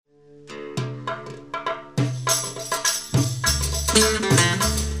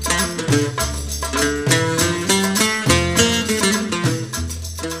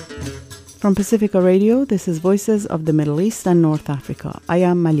from Pacifica Radio, this is Voices of the Middle East and North Africa. I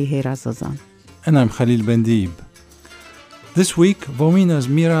am Malihe Razazan. And I'm Khalil Bendeeb. This week, Vomina's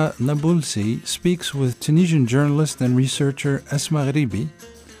Mira Nabulsi speaks with Tunisian journalist and researcher Esma Ghribi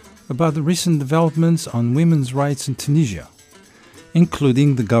about the recent developments on women's rights in Tunisia,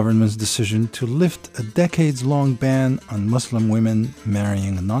 including the government's decision to lift a decades-long ban on Muslim women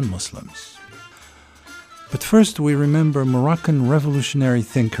marrying non-Muslims. But first, we remember Moroccan revolutionary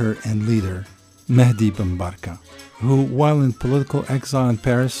thinker and leader Mehdi Ben Barka, who, while in political exile in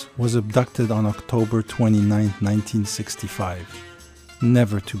Paris, was abducted on October 29, 1965,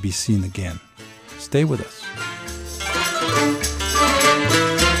 never to be seen again. Stay with us.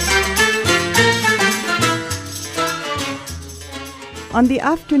 On the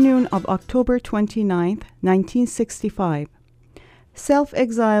afternoon of October 29, 1965,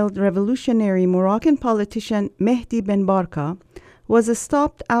 self-exiled revolutionary Moroccan politician Mehdi Ben Barka was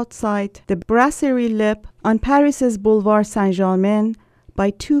stopped outside the Brasserie Lip on Paris's Boulevard Saint-Germain by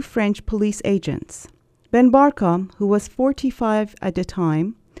two French police agents. Ben Barka, who was 45 at the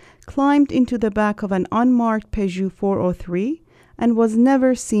time, climbed into the back of an unmarked Peugeot 403 and was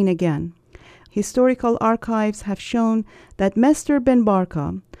never seen again. Historical archives have shown that Mr. Ben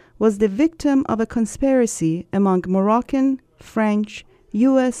Barka was the victim of a conspiracy among Moroccan, French,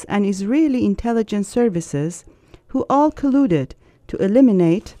 U.S. and Israeli intelligence services who all colluded to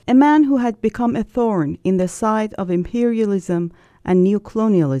eliminate a man who had become a thorn in the side of imperialism and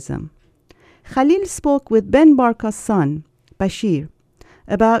neocolonialism. Khalil spoke with Ben Barka's son, Bashir,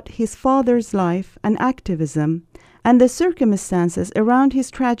 about his father's life and activism and the circumstances around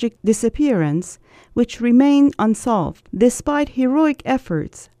his tragic disappearance, which remain unsolved despite heroic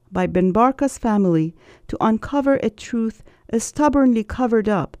efforts by Ben Barka's family to uncover a truth stubbornly covered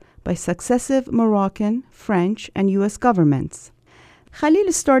up by successive Moroccan, French, and U.S. governments.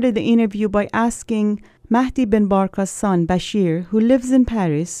 Khalil started the interview by asking Mehdi Ben Barka's son, Bashir, who lives in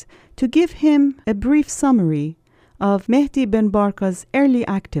Paris, to give him a brief summary of Mehdi Ben Barka's early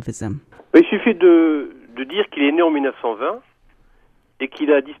activism. Il suffit de dire qu'il est né en 1920 et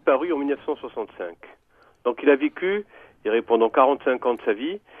qu'il a disparu en 1965. Donc il a vécu, pendant 45 ans de sa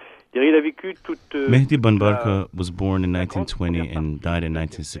vie, Mehdi Ben Barka was born in 1920 and died in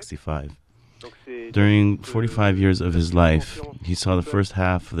 1965. During 45 years of his life, he saw the first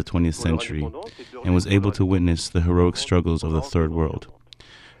half of the 20th century and was able to witness the heroic struggles of the Third World.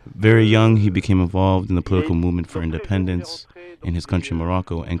 Very young, he became involved in the political movement for independence in his country,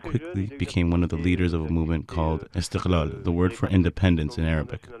 Morocco, and quickly became one of the leaders of a movement called Istiqlal, the word for independence in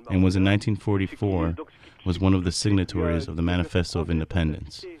Arabic, and was in 1944 was one of the signatories of the Manifesto of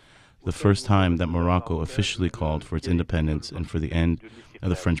Independence, the first time that Morocco officially called for its independence and for the end of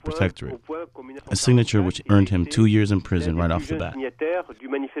the French protectorate, a signature which earned him 2 years in prison right off the bat. Du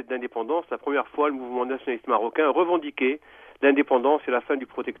manifeste d'indépendance, la première fois, le mouvement nationaliste marocain revendiquait l'indépendance et la fin du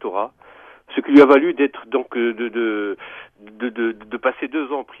protectorat, ce qui lui a valu d'être donc de passer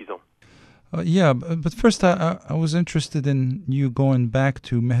 2 ans en prison. But first I was interested in you going back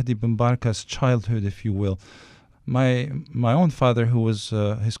to Mehdi Ben Barka's childhood, if you will. My own father, who was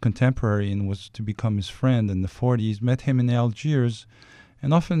his contemporary and was to become his friend in the 40s, met him in Algiers,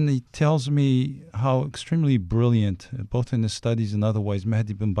 and often he tells me how extremely brilliant, both in his studies and otherwise,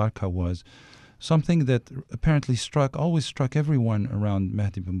 Mehdi Ben Barka was. Something that apparently always struck everyone around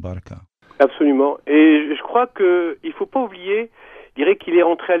Mehdi Ben Barka. Absolument. Et je crois qu'il faut pas oublier, je dirais qu'il est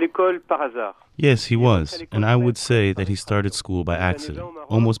rentré à l'école par hasard. Yes, he was, and I would say that he started school by accident,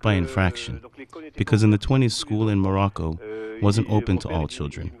 almost by infraction, because in the 20s, school in Morocco wasn't open to all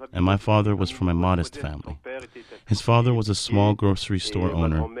children, and my father was from a modest family. His father was a small grocery store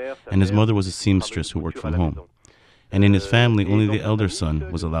owner, and his mother was a seamstress who worked from home. And in his family, only the elder son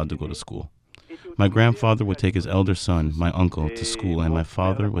was allowed to go to school. My grandfather would take his elder son, my uncle, to school, and my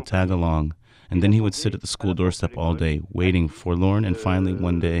father would tag along, and then he would sit at the school doorstep all day, waiting, forlorn, and finally,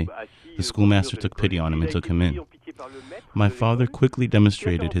 one day, the schoolmaster took pity on him and took him in. My father quickly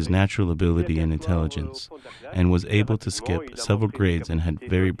demonstrated his natural ability and intelligence, and was able to skip several grades and had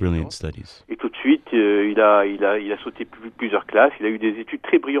very brilliant studies. Et tout de suite, il a sauté plusieurs classes, il a eu des études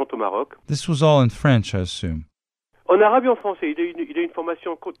très brillantes au Maroc. This was all in French, I assume. En arabe et en français. Il a une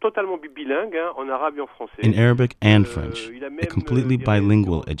formation totalement bilingue, en arabe et en français. In Arabic and French, a completely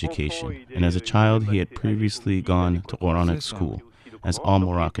bilingual education, and as a child he had previously gone to Quranic school, as all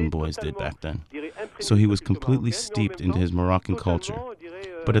Moroccan boys did back then. So he was completely steeped into his Moroccan culture.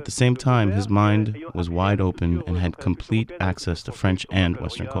 But at the same time, his mind was wide open and had complete access to French and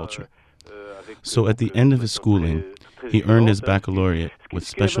Western culture. So at the end of his schooling, He earned his baccalaureate with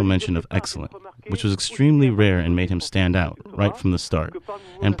special mention of excellent, which was extremely rare and made him stand out right from the start,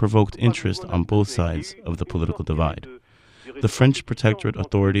 and provoked interest on both sides of the political divide. The French protectorate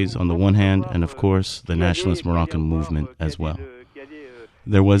authorities on the one hand, and of course the nationalist Moroccan movement as well.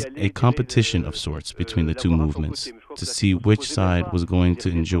 There was a competition of sorts between the two movements to see which side was going to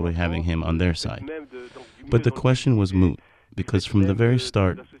enjoy having him on their side. But the question was moot, because from the very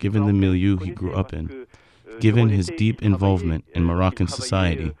start, given the milieu he grew up in, given his deep involvement in Moroccan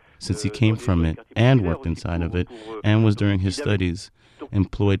society, since he came from it and worked inside of it, and was during his studies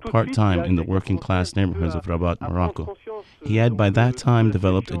employed part-time in the working-class neighborhoods of Rabat, Morocco, he had by that time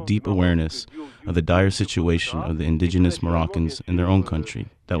developed a deep awareness of the dire situation of the indigenous Moroccans in their own country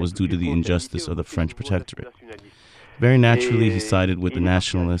that was due to the injustice of the French protectorate. Very naturally, he sided with the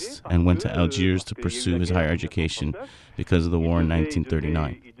nationalists and went to Algiers to pursue his higher education because of the war in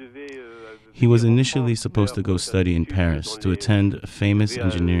 1939. He was initially supposed to go study in Paris to attend a famous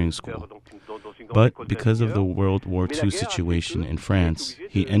engineering school. But because of the World War II situation in France,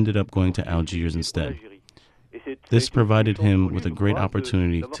 he ended up going to Algiers instead. This provided him with a great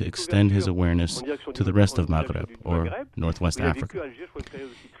opportunity to extend his awareness to the rest of Maghreb, or Northwest Africa.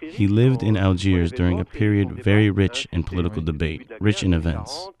 He lived in Algiers during a period very rich in political debate, rich in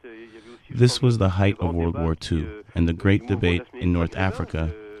events. This was the height of World War II, and the great debate in North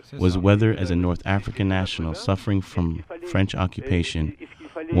Africa was whether, as a North African national suffering from French occupation,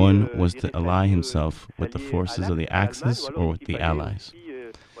 one was to ally himself with the forces of the Axis or with the Allies.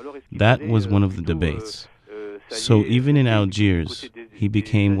 That was one of the debates. So even in Algiers, he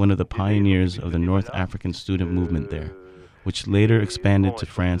became one of the pioneers of the North African student movement there, which later expanded to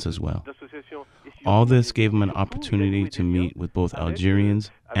France as well. All this gave him an opportunity to meet with both Algerians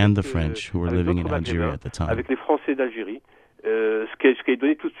and the French who were living in Algeria at the time.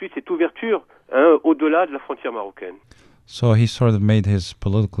 So he sort of made his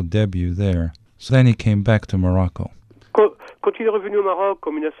political debut there. So then he came back to Morocco. Quand il est revenu au Maroc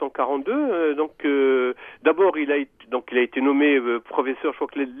en 1942, d'abord il a été nommé professeur, je crois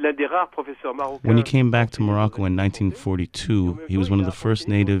que l'un des rares professeurs marocains. When he came back to Morocco in 1942, he was one of the first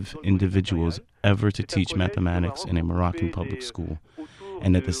native individuals ever to teach mathematics in a Moroccan public school.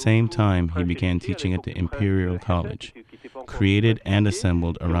 And at the same time, he began teaching at the Imperial College, created and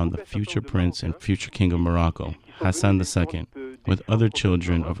assembled around the future prince and future king of Morocco, Hassan II, with other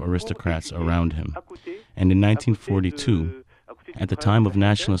children of aristocrats around him. And in 1942, at the time of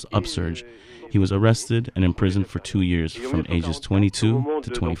nationalist upsurge, he was arrested and imprisoned for 2 years from ages 22 to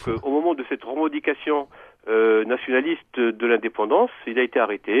 24. Au moment de cette revendication nationaliste de l'indépendance, il a été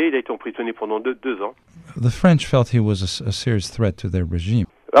arrêté, il a été emprisonné pendant 2 ans. The French felt he was a serious threat to their regime.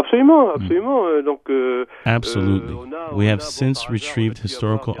 Absolument. Absolutely. We have since retrieved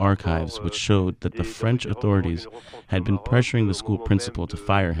historical archives which showed that the French authorities had been pressuring the school principal to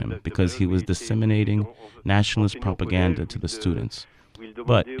fire him because he was disseminating nationalist propaganda to the students.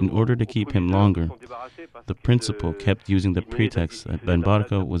 But in order to keep him longer, the principal kept using the pretext that Ben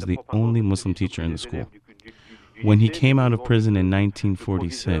Barka was the only Muslim teacher in the school. When he came out of prison in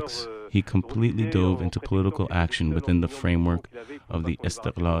 1946, he completely dove into political action within the framework of the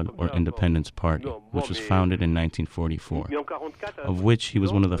Istiqlal, or Independence Party, which was founded in 1944, of which he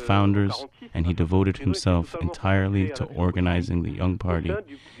was one of the founders, and he devoted himself entirely to organizing the young party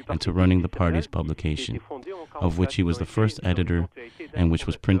and to running the party's publication, of which he was the first editor and which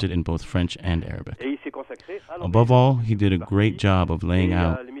was printed in both French and Arabic. Above all, he did a great job of laying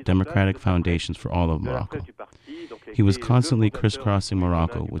out democratic foundations for all of Morocco. He was constantly crisscrossing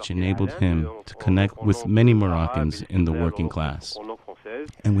Morocco, which enabled him to connect with many Moroccans in the working class.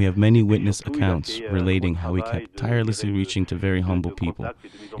 And we have many witness accounts relating how he kept tirelessly reaching to very humble people,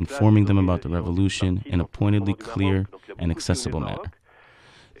 informing them about the revolution in a pointedly clear and accessible manner.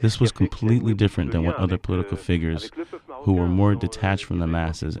 This was completely different than what other political figures who were more detached from the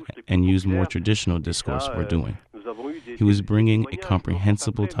masses and used more traditional discourse were doing. He was bringing a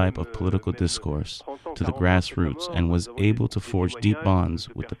comprehensible type of political discourse to the grassroots and was able to forge deep bonds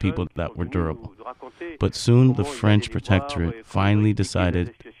with the people that were durable. But soon the French protectorate finally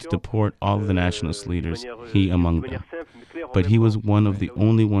decided to deport all of the nationalist leaders, he among them. But he was one of the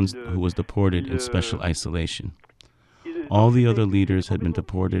only ones who was deported in special isolation. All the other leaders had been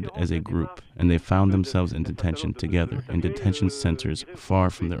deported as a group, and they found themselves in detention together, in detention centers far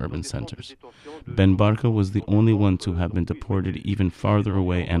from the urban centers. Ben Barka was the only one to have been deported even farther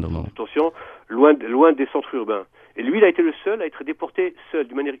away and alone. Loin des centres urbains. Et lui, il a été le seul à être déporté seul,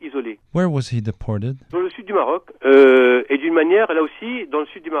 d'une manière isolée. Where was he deported? Dans le sud du Maroc, et d'une manière, là aussi, dans le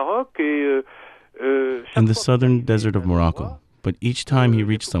sud du Maroc. In the southern desert of Morocco. But each time he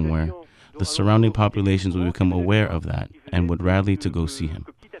reached somewhere, the surrounding populations would become aware of that and would rally to go see him.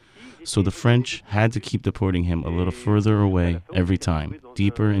 So the French had to keep deporting him a little further away every time,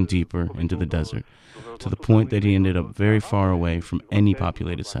 deeper and deeper into the desert, to the point that he ended up very far away from any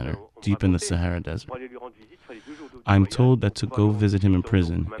populated center, deep in the Sahara Desert. I'm told that to go visit him in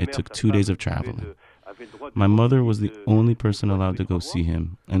prison, it took 2 days of traveling. My mother was the only person allowed to go see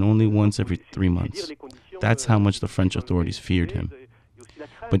him, and only once every 3 months. That's how much the French authorities feared him.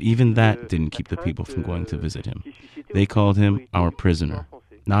 But even that didn't keep the people from going to visit him. They called him our prisoner.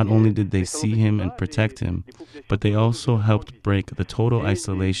 Not only did they see him and protect him, but they also helped break the total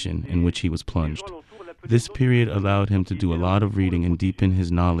isolation in which he was plunged. This period allowed him to do a lot of reading and deepen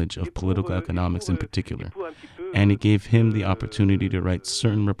his knowledge of political economics in particular, and it gave him the opportunity to write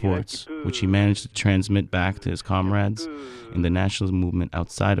certain reports, which he managed to transmit back to his comrades in the nationalist movement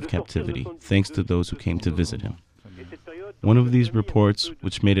outside of captivity, thanks to those who came to visit him. One of these reports,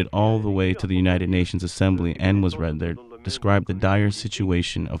 which made it all the way to the United Nations Assembly and was read there, described the dire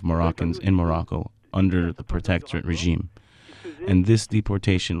situation of Moroccans in Morocco under the protectorate regime. And this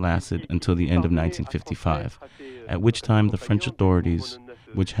deportation lasted until the end of 1955, at which time the French authorities,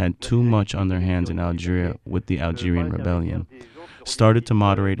 which had too much on their hands in Algeria with the Algerian rebellion, started to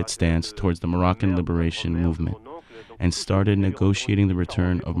moderate its stance towards the Moroccan liberation movement and started negotiating the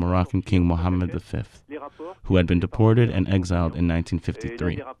return of Moroccan King Mohammed V, who had been deported and exiled in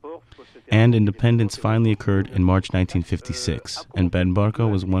 1953. And independence finally occurred in March 1956, and Ben Barka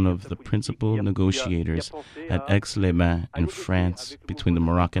was one of the principal negotiators at Aix-les-Bains in France between the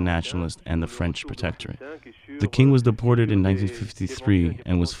Moroccan nationalists and the French protectorate. The king was deported in 1953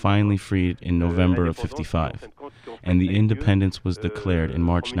 and was finally freed in November of 55, and the independence was declared in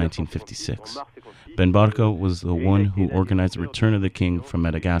March 1956. Ben Barka was the one who organized the return of the king from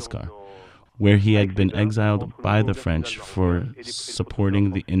Madagascar, where he had been exiled by the French for supporting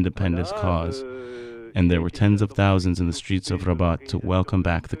the independence cause, and there were tens of thousands in the streets of Rabat to welcome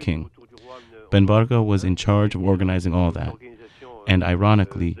back the king. Ben Barka was in charge of organizing all that, and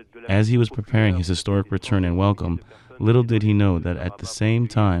ironically, as he was preparing his historic return and welcome, little did he know that at the same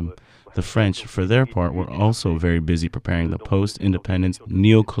time, the French, for their part, were also very busy preparing the post-independence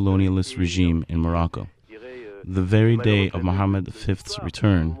neo-colonialist regime in Morocco. The very day of Mohammed V's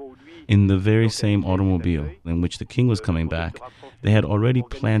return, in the very same automobile in which the king was coming back, they had already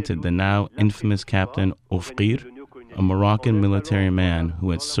planted the now infamous Captain Oufkir, a Moroccan military man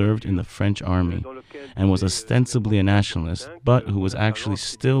who had served in the French army and was ostensibly a nationalist, but who was actually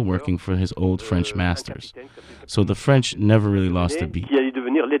still working for his old French masters. So the French never really lost a beat.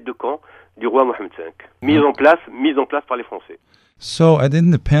 So at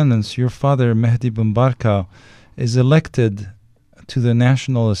independence, your father, Mehdi Ben Barka, is elected to the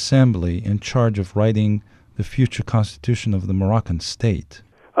National Assembly in charge of writing the future constitution of the Moroccan state.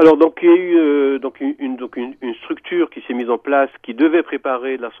 Alors, donc, il y a eu une structure qui s'est mise en place qui devait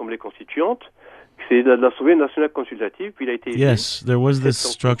préparer l'Assemblée constituante. C'est l'Assemblée nationale consultative. Puis il a été Yes, there was this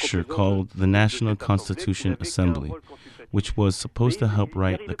structure called the National Constitution Assembly, which was supposed to help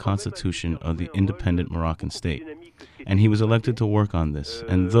write the constitution of the independent Moroccan state. And he was elected to work on this.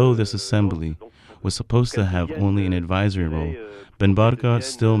 And though this assembly was supposed to have only an advisory role, Ben Barka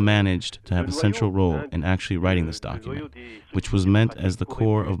still managed to have a central role in actually writing this document, which was meant as the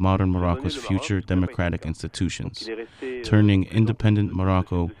core of modern Morocco's future democratic institutions, turning independent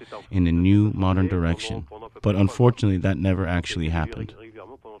Morocco in a new modern direction. But unfortunately, that never actually happened.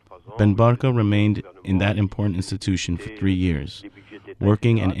 Ben Barka remained in that important institution for 3 years,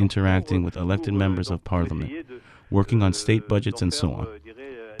 working and interacting with elected members of parliament, working on state budgets and so on.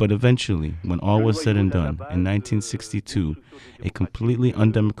 But eventually, when all was said and done, in 1962, a completely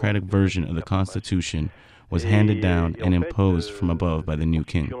undemocratic version of the Constitution was handed down and imposed from above by the new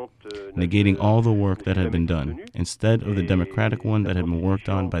king, negating all the work that had been done, instead of the democratic one that had been worked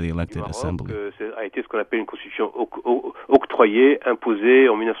on by the elected assembly. A été ce qu'on appelle une constitution octroyée, imposée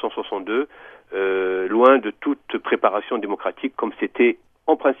en 1962, loin de toute préparation démocratique comme c'était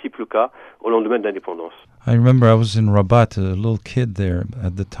en principe le cas au lendemain de l'indépendance. I remember I was in Rabat, a little kid there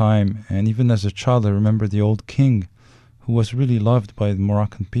at the time, and even as a child I remember the old king, who was really loved by the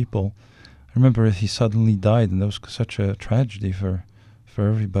Moroccan people. I remember he suddenly died, and that was such a tragedy for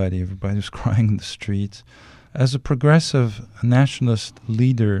everybody. Everybody was crying in the streets. As a progressive nationalist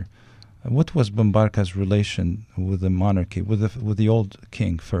leader, what was Ben Barka's relation with the monarchy, with the old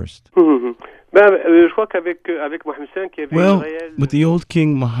king first? Well, with the old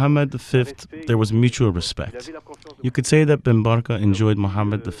king Mohammed V, there was mutual respect. You could say that Ben Barka enjoyed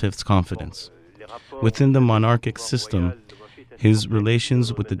Mohammed V's confidence. Within the monarchic system, his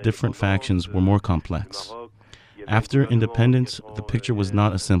relations with the different factions were more complex. After independence, the picture was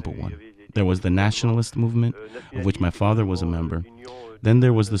not a simple one. There was the nationalist movement, of which my father was a member. Then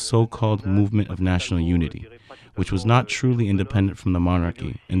there was the so-called movement of national unity, which was not truly independent from the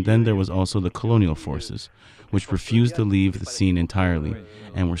monarchy. And then there was also the colonial forces, which refused to leave the scene entirely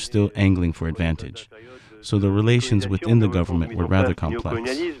and were still angling for advantage. So the relations within the government were rather complex.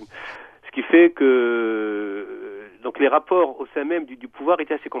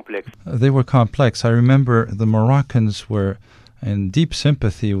 They were complex. I remember the Moroccans were in deep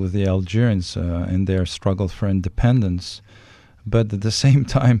sympathy with the Algerians in their struggle for independence, but at the same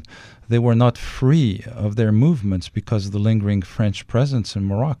time, they were not free of their movements because of the lingering French presence in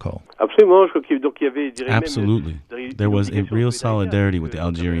Morocco. Absolutely. There was a real solidarity with the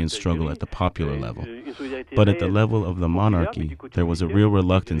Algerian struggle at the popular level. But at the level of the monarchy, there was a real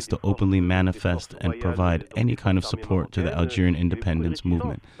reluctance to openly manifest and provide any kind of support to the Algerian independence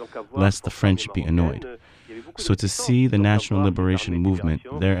movement, lest the French be annoyed. So to see the national liberation movement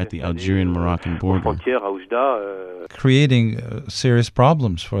there at the Algerian-Moroccan border, creating serious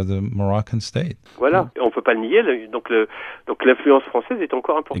problems for the Moroccan state.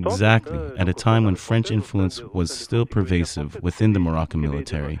 Exactly. At a time when French influence was still pervasive within the Moroccan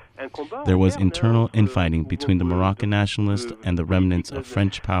military, there was internal infighting between the Moroccan nationalists and the remnants of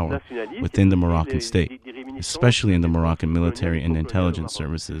French power within the Moroccan state, especially in the Moroccan military and intelligence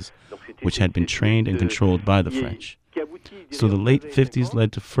services, which had been trained and controlled by the French. So the late 50s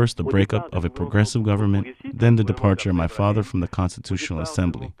led to first the breakup of a progressive government, then the departure of my father from the Constitutional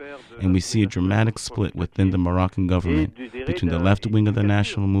Assembly, and we see a dramatic split within the Moroccan government between the left wing of the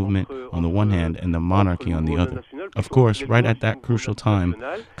national movement on the one hand and the monarchy on the other. Of course, right at that crucial time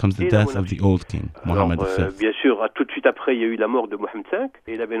comes the death of the old king, Mohammed V.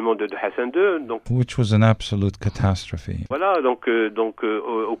 Which was an absolute catastrophe.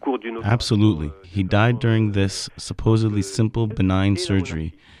 Absolutely. He died during this supposedly simple, benign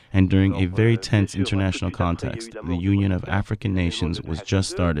surgery, and during a very tense international context. The Union of African Nations was just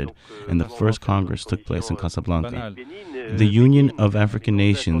started, and the first Congress took place in Casablanca. The Union of African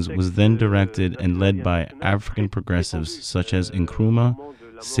Nations was then directed and led by African progressives such as Nkrumah,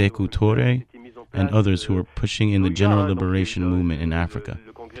 Sékou Touré, and others who were pushing in the general liberation movement in Africa.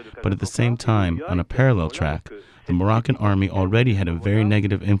 But at the same time, on a parallel track, the Moroccan army already had a very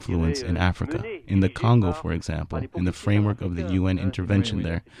negative influence in Africa, in the Congo, for example, in the framework of the UN intervention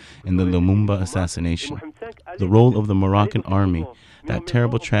there, in the Lumumba assassination. The role of the Moroccan army, that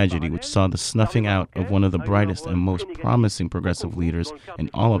terrible tragedy which saw the snuffing out of one of the brightest and most promising progressive leaders in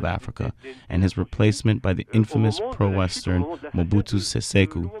all of Africa, and his replacement by the infamous pro-Western Mobutu Sese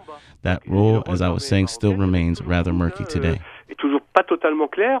Seko, that role, as I was saying, still remains rather murky today.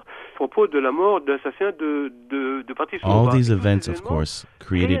 All these events, of course,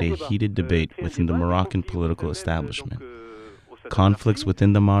 created a heated debate within the Moroccan political establishment. Conflicts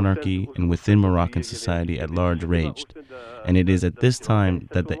within the monarchy and within Moroccan society at large raged, and it is at this time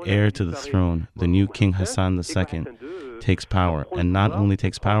that the heir to the throne, the new King Hassan II, takes power, and not only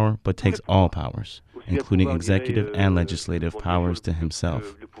takes power, but takes all powers, including executive and legislative powers to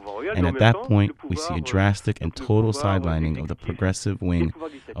himself. And at that point, we see a drastic and total sidelining of the progressive wing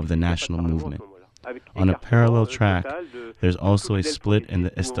of the national movement. On a parallel track, there's also a split in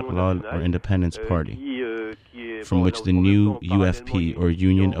the Istiqlal or Independence Party, from which the new UFP or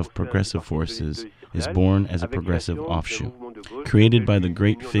Union of Progressive Forces is born as a progressive offshoot, created by the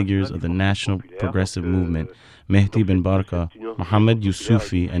great figures of the national progressive movement, Mehdi Ben Barka, Mohammed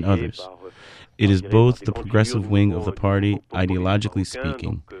Youssoufi, and others. It is both the progressive wing of the party, ideologically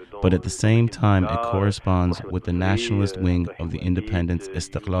speaking, but at the same time it corresponds with the nationalist wing of the Independence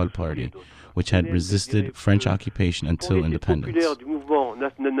Istiqlal Party, which had resisted French occupation until independence.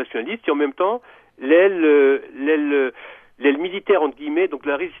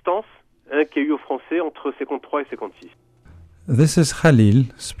 This is Khalil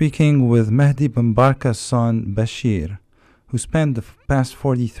speaking with Mehdi Ben Barka's son Bashir, who spent the past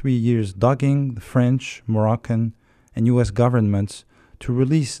 43 years dogging the French, Moroccan, and U.S. governments to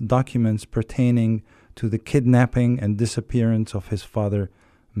release documents pertaining to the kidnapping and disappearance of his father,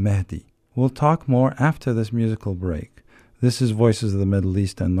 Mehdi. We'll talk more after this musical break. This is Voices of the Middle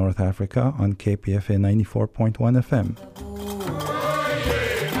East and North Africa on KPFA 94.1 FM.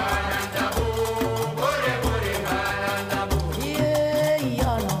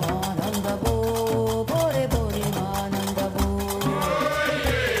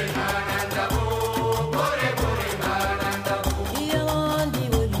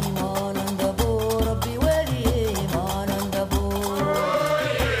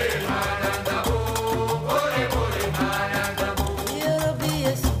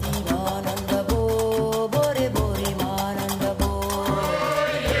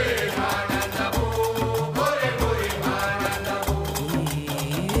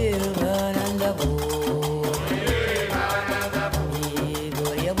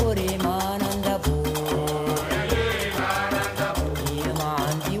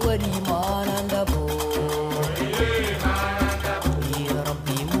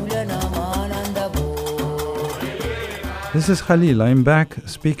 This is Khalil. I'm back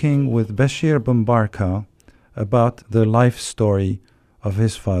speaking with Bashir Ben Barka about the life story of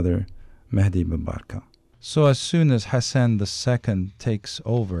his father, Mehdi Ben Barka. So as soon as Hassan II takes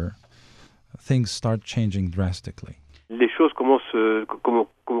over, things start changing drastically. Les choses commencent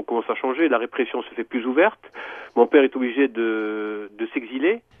à changer, la répression se fait plus ouverte. Mon père est obligé de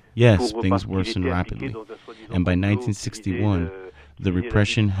s'exiler. Yes, things worsen rapidly. And by 1961, the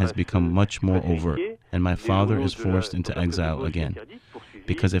repression has become much more overt, and my father is forced into exile again,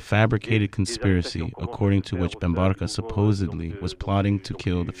 because a fabricated conspiracy, according to which Ben Barka supposedly was plotting to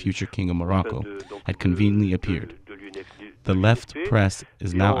kill the future king of Morocco, had conveniently appeared. The left press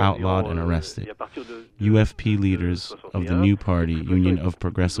is now outlawed and arrested. UFP leaders of the new party, Union of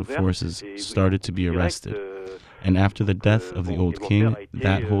Progressive Forces, started to be arrested. And after the death of the old king,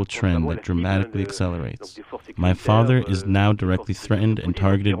 that whole trend that dramatically accelerates. My father is now directly threatened and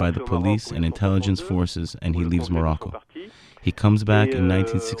targeted by the police and intelligence forces, and he leaves Morocco. He comes back in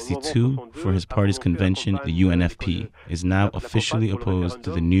 1962 for his party's convention. The UNFP is now officially opposed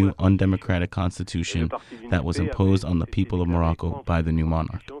to the new undemocratic constitution that was imposed on the people of Morocco by the new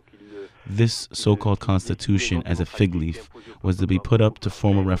monarch. This so-called constitution, as a fig leaf, was to be put up to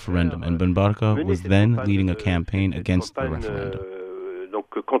form a referendum, and Ben Barka was then leading a campaign against the referendum.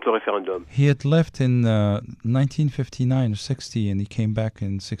 He had left in 1959 or 60, and he came back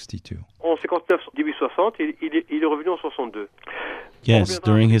in 62. Yes,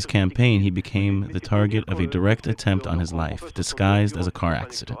 during his campaign, he became the target of a direct attempt on his life, disguised as a car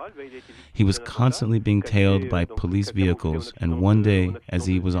accident. He was constantly being tailed by police vehicles, and one day, as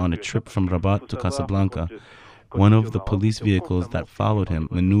he was on a trip from Rabat to Casablanca, one of the police vehicles that followed him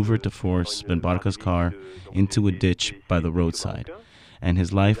maneuvered to force Ben Barka's car into a ditch by the roadside, and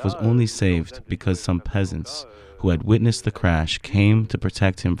his life was only saved because some peasants who had witnessed the crash came to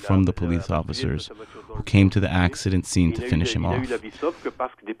protect him from the police officers who came to the accident scene to finish him off.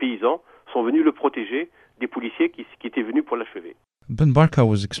 Ben Barka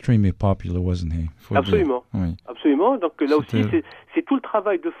was extremely popular, wasn't he? Absolument. Absolument. Donc là aussi, c'est tout le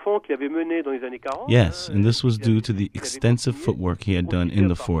travail de fond qu'il avait mené dans les années 40. Yes, and this was due to the extensive footwork he had done in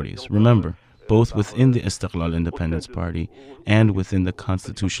the 40s. Remember, both within the Istiqlal Independence Party and within the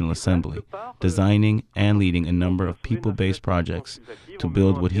Constitutional Assembly, designing and leading a number of people-based projects to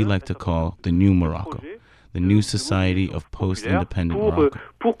build what he liked to call the New Morocco, the new society of post-independent Morocco.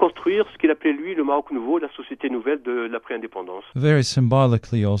 Pour construire ce qu'il appelait lui le Maroc nouveau, la société nouvelle de l'après-indépendance. Very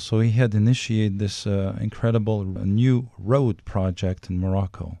symbolically also, he had initiated this incredible new road project in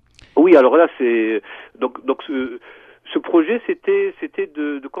Morocco. Oui, alors là c'est donc ce projet c'était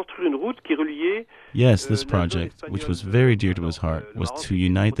de construire une route qui reliait. Yes, this project, which was very dear to his heart, was to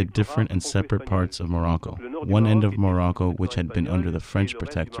unite the different and separate parts of Morocco. One end of Morocco, which had been under the French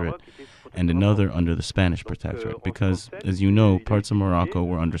protectorate, and another under the Spanish protectorate, because, as you know, parts of Morocco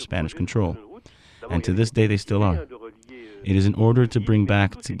were under Spanish control, and to this day they still are. It is in order to bring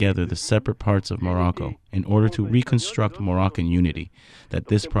back together the separate parts of Morocco, in order to reconstruct Moroccan unity, that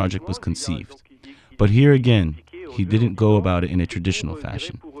this project was conceived. But here again, he didn't go about it in a traditional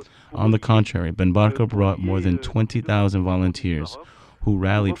fashion. On the contrary, Ben Barka brought more than 20,000 volunteers who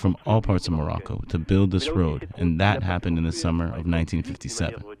rallied from all parts of Morocco to build this road, and that happened in the summer of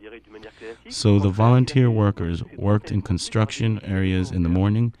 1957. So the volunteer workers worked in construction areas in the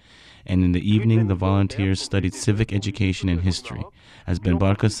morning, and in the evening the volunteers studied civic education and history, as Ben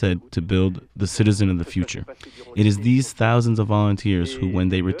Barka said, to build the citizen of the future. It is these thousands of volunteers who, when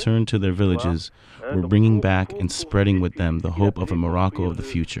they returned to their villages, were bringing back and spreading with them the hope of a Morocco of the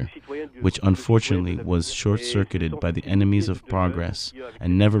future, which unfortunately was short-circuited by the enemies of progress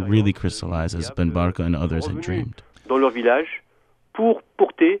and never really crystallized as Ben Barka and others had dreamed. Dans leur village, pour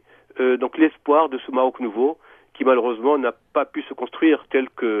porter donc l'espoir de ce Maroc nouveau, qui malheureusement n'a pas pu se construire tel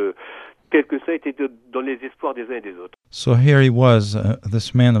que ça était dans les espoirs des uns et des autres. So here he was,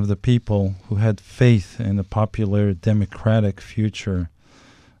 this man of the people who had faith in a popular democratic future.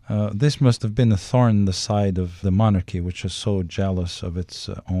 This must have been a thorn in the side of the monarchy, which is so jealous of its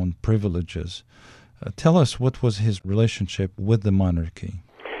own privileges. Tell us, what was his relationship with the monarchy?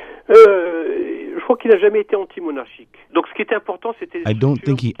 I don't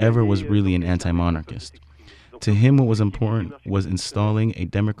think he ever was really an anti-monarchist. To him, what was important was installing a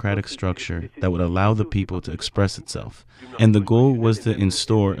democratic structure that would allow the people to express itself. And the goal was to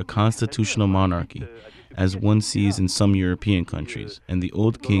instaur a constitutional monarchy, as one sees in some European countries, and the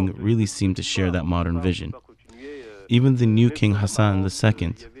old king really seemed to share that modern vision. Even the new king Hassan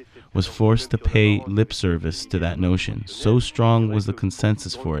II was forced to pay lip service to that notion. So strong was the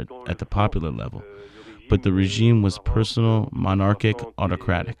consensus for it at the popular level. But the regime was personal, monarchic,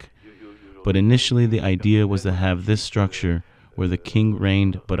 autocratic. But initially the idea was to have this structure where the king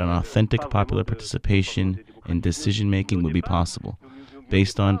reigned, but an authentic popular participation in decision-making would be possible,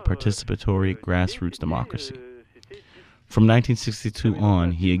 based on participatory grassroots democracy. From 1962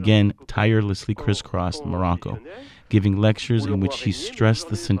 on, he again tirelessly crisscrossed Morocco, giving lectures in which he stressed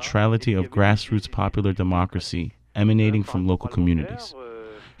the centrality of grassroots popular democracy emanating from local communities.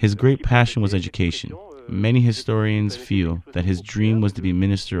 His great passion was education. Many historians feel that his dream was to be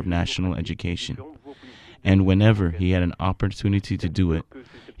Minister of National Education. And whenever he had an opportunity to do it,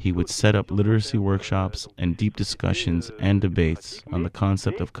 he would set up literacy workshops and deep discussions and debates on the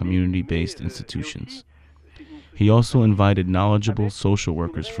concept of community-based institutions. He also invited knowledgeable social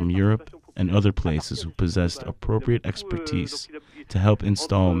workers from Europe and other places who possessed appropriate expertise to help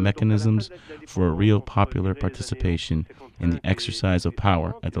install mechanisms for a real popular participation in the exercise of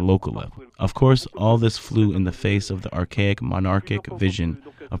power at the local level. Of course, all this flew in the face of the archaic monarchic vision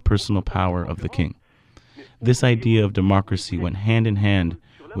of personal power of the king. This idea of democracy went hand in hand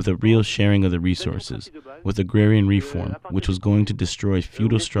with a real sharing of the resources, with agrarian reform, which was going to destroy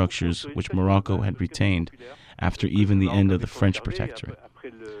feudal structures which Morocco had retained after even the end of the French protectorate.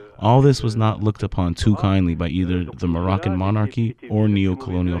 All this was not looked upon too kindly by either the Moroccan monarchy or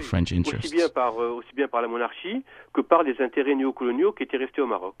neo-colonial French interests.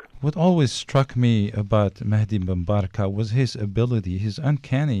 What always struck me about Mehdi Ben Barka was his ability, his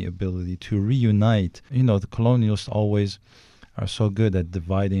uncanny ability to reunite. You know, the colonialists always are so good at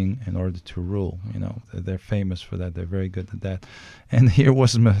dividing in order to rule. You know, they're famous for that. They're very good at that. And here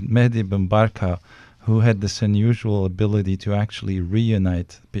was Mehdi Ben Barka, who had this unusual ability to actually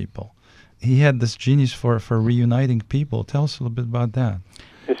reunite people. He had this genius for reuniting people. Tell us a little bit about that.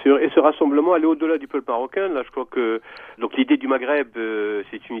 Bien sûr. Et ce rassemblement allait au-delà du peuple marocain. Là, je crois que donc l'idée du Maghreb,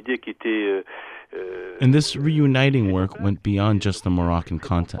 c'est une idée qui était. And this reuniting work went beyond just the Moroccan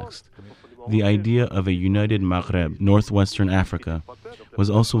context. The idea of a united Maghreb, northwestern Africa,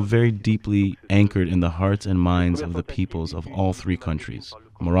 was also very deeply anchored in the hearts and minds of the peoples of all three countries,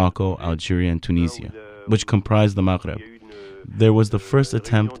 Morocco, Algeria, and Tunisia, which comprised the Maghreb. There was the first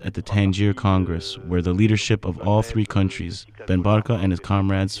attempt at the Tangier Congress, where the leadership of all three countries, Ben Barka and his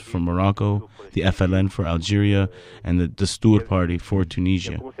comrades from Morocco, the FLN for Algeria, and the Dastour Party for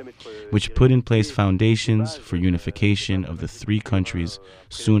Tunisia, which put in place foundations for unification of the three countries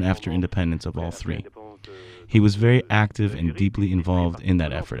soon after independence of all three. He was very active and deeply involved in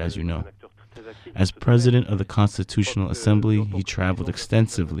that effort, as you know. As president of the Constitutional Assembly, he traveled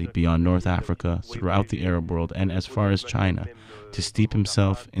extensively beyond North Africa, throughout the Arab world, and as far as China, to steep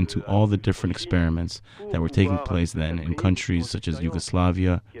himself into all the different experiments that were taking place then in countries such as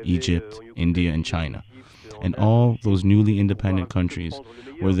Yugoslavia, Egypt, India, and China, and all those newly independent countries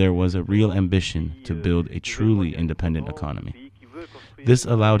where there was a real ambition to build a truly independent economy. This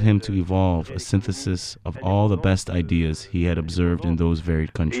allowed him to evolve a synthesis of all the best ideas he had observed in those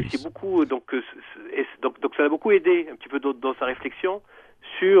varied countries. Donc ça l'a beaucoup aidé un petit peu dans sa réflexion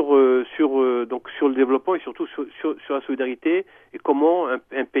sur le développement et surtout sur la solidarité et comment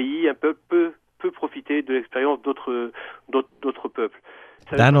un pays, un peuple peut profiter de l'expérience d'autres peuples.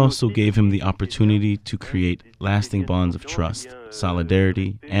 That also gave him the opportunity to create lasting bonds of trust,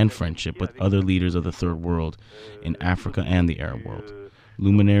 solidarity, and friendship with other leaders of the Third World in Africa and the Arab world.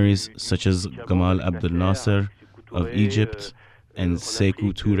 Luminaries such as Gamal Abdel Nasser of Egypt and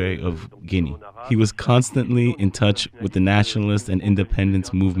Sékou Touré of Guinea. He was constantly in touch with the nationalist and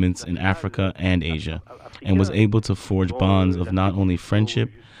independence movements in Africa and Asia, and was able to forge bonds of not only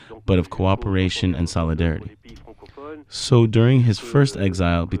friendship, but of cooperation and solidarity. So during his first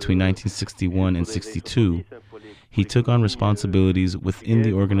exile between 1961 and 62, he took on responsibilities within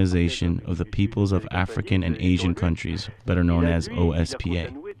the Organization of the Peoples of African and Asian Countries, better known as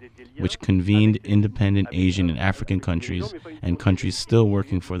OSPA, which convened independent Asian and African countries and countries still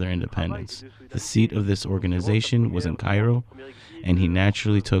working for their independence. The seat of this organization was in Cairo, and he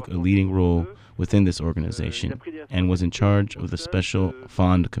naturally took a leading role within this organization and was in charge of the Special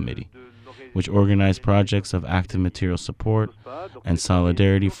Fund Committee, which organized projects of active material support and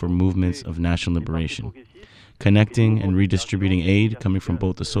solidarity for movements of national liberation, connecting and redistributing aid coming from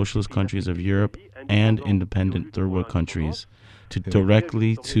both the socialist countries of Europe and independent third world countries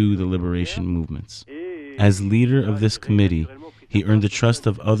directly to the liberation movements. As leader of this committee, he earned the trust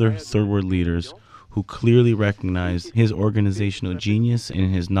of other third world leaders who clearly recognized his organizational genius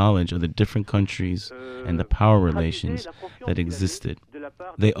and his knowledge of the different countries and the power relations that existed.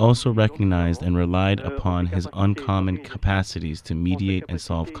 They also recognized and relied upon his uncommon capacities to mediate and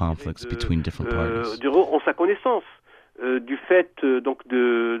solve conflicts between different parties. du fait donc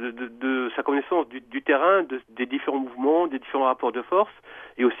de sa connaissance du terrain, des différents mouvements, des différents rapports de force,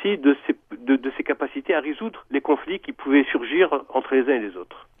 et aussi de ses capacités à résoudre les conflits qui pouvaient surgir entre les uns et les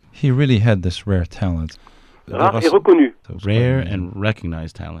autres. He really had this rare talent. Rare et reconnu. Rare and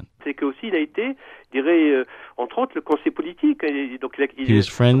recognized talent. C'est qu'aussi il a été, je dirais, entre autres, le conseiller politique. Donc, he was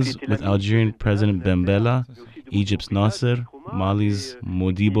friends with Algerian President Ben Bella, Egypt's Nasser, Mali's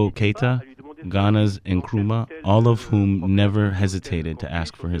Modibo Keita, Ghana's Nkrumah, all of whom never hesitated to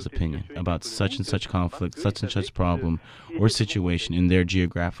ask for his opinion about such and such conflict, such and such problem or situation in their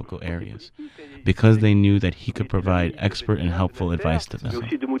geographical areas, because they knew that he could provide expert and helpful advice to them.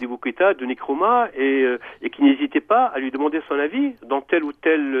 Aussi de Modibo Keita, de Nkrumah, et qui n'hésitait pas à lui demander son avis dans tel ou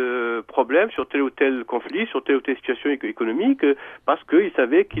tel problème, sur tel ou tel conflit, sur telle ou telle situation économique, parce qu'il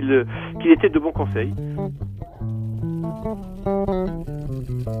savait qu'il était de bons conseils.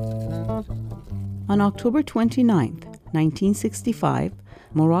 On October 29th, 1965,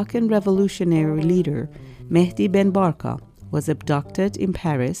 Moroccan revolutionary leader Mehdi Ben Barka was abducted in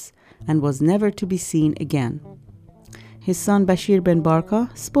Paris and was never to be seen again. His son Bashir Ben Barka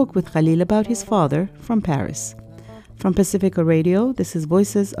spoke with Khalil about his father from Paris. From Pacifica Radio, this is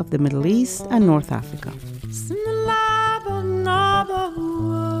Voices of the Middle East and North Africa.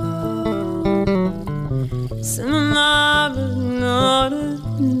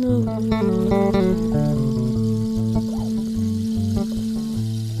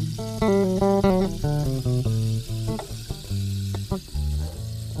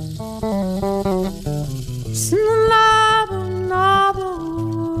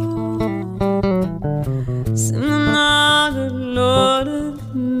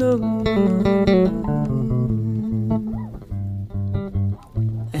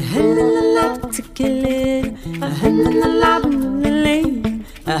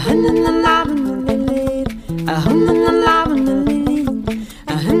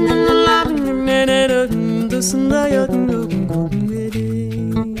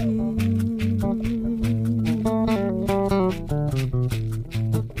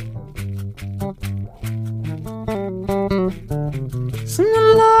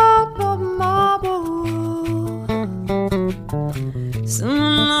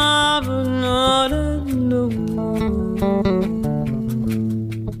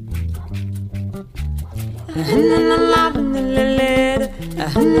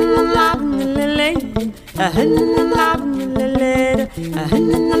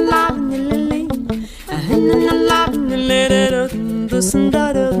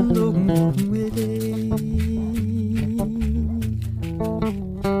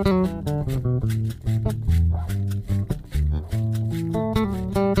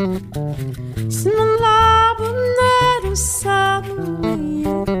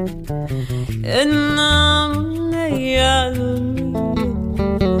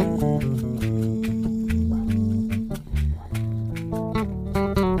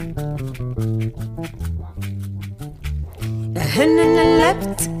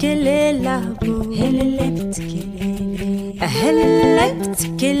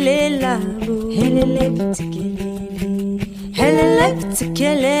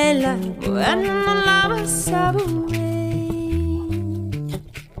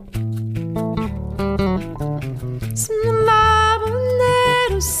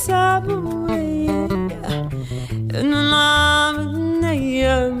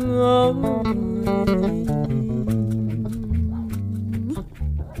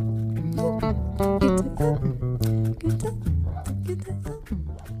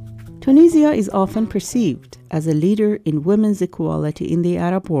 Tunisia is often perceived as a leader in women's equality in the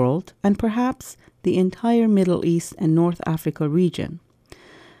Arab world and perhaps the entire Middle East and North Africa region.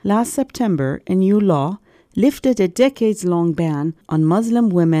 Last September, a new law lifted a decades-long ban on Muslim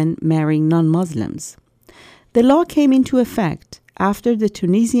women marrying non-Muslims. The law came into effect after the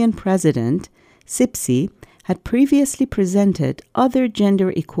Tunisian president, Sipsi, had previously presented other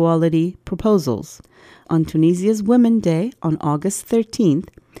gender equality proposals. On Tunisia's Women's Day on August 13th,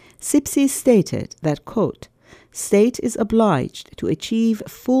 Sipsi stated that, quote, "State is obliged to achieve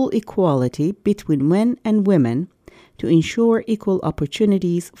full equality between men and women to ensure equal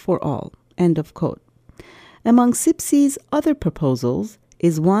opportunities for all," end of quote. Among Sipsi's other proposals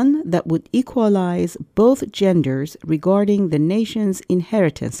is one that would equalize both genders regarding the nation's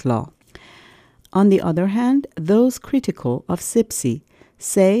inheritance law. On the other hand, those critical of Sipsi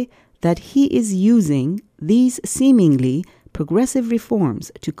say that he is using these seemingly progressive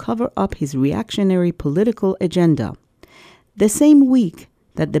reforms to cover up his reactionary political agenda. The same week,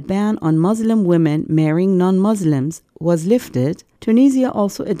 that the ban on Muslim women marrying non-Muslims was lifted, Tunisia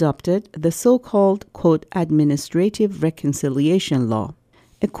also adopted the so-called, quote, administrative reconciliation law.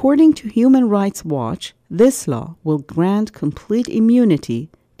 According to Human Rights Watch, this law will grant complete immunity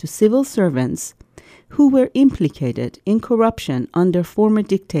to civil servants who were implicated in corruption under former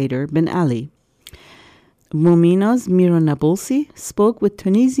dictator Ben Ali. Vomina's Mira Nabulsi spoke with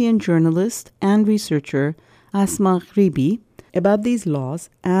Tunisian journalist and researcher Asma Ghribi about these laws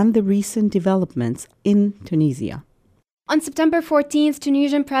and the recent developments in Tunisia. On September 14th,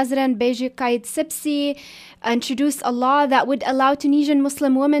 Tunisian President Beji Caid Sibsi introduced a law that would allow Tunisian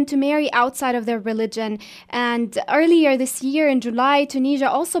Muslim women to marry outside of their religion. And earlier this year, in July, Tunisia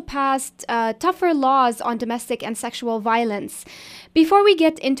also passed tougher laws on domestic and sexual violence. Before we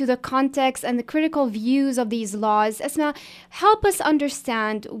get into the context and the critical views of these laws, Esma, help us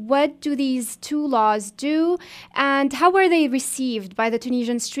understand, what do these two laws do and how were they received by the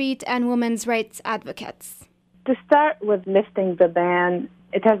Tunisian street and women's rights advocates? To start with lifting the ban,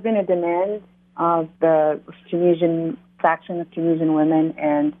 it has been a demand of the Tunisian faction of Tunisian women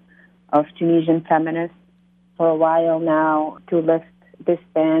and of Tunisian feminists for a while now to lift this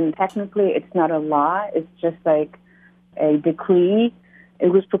ban. Technically, it's not a law. It's just like a decree. It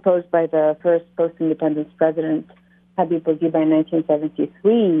was proposed by the first post-independence president, Habib Bourguiba, in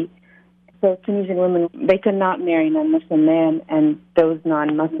 1973. So Tunisian women, they cannot marry non-Muslim men, and those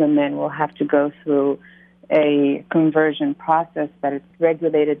non-Muslim men will have to go through a conversion process that is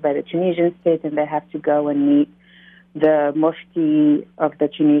regulated by the Tunisian state, and they have to go and meet the mufti of the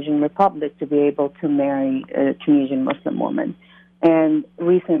Tunisian Republic to be able to marry a Tunisian Muslim woman. And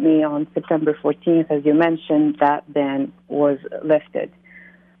recently, on September 14th, as you mentioned, that ban was lifted.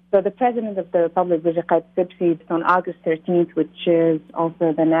 So the President of the Republic, Beji Caid Sibsi, on August 13th, which is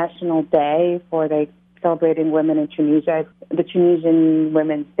also the National Day for celebrating women in Tunisia, the Tunisian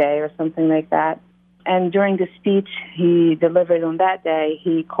Women's Day or something like that. And during the speech he delivered on that day,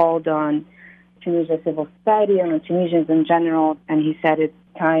 he called on Tunisia civil society and on Tunisians in general, and he said it's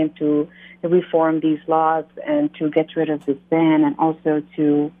time to reform these laws and to get rid of this ban, and also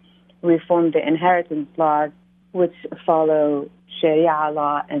to reform the inheritance laws, which follow Sharia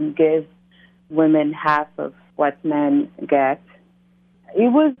law and give women half of what men get.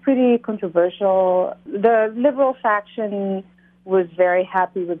 It was pretty controversial. The liberal faction was very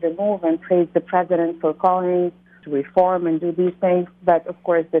happy with the move and praised the president for calling to reform and do these things. But, of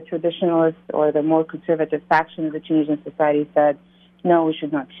course, the traditionalist or the more conservative faction of the Tunisian society said, no, we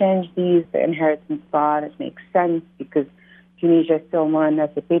should not change these. The inheritance law, it makes sense because Tunisia is still known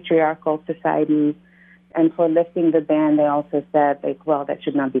as a patriarchal society. And for lifting the ban, they also said, well, that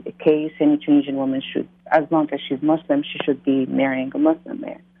should not be the case. Any Tunisian woman should, as long as she's Muslim, she should be marrying a Muslim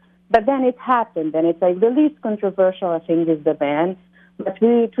man. But then it happened, and it's the least controversial, I think, is the ban. But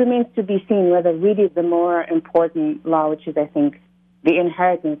it remains to be seen whether really the more important law, which is, I think, the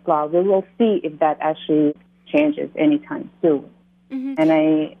inheritance law, we will see if that actually changes anytime soon. Mm-hmm. And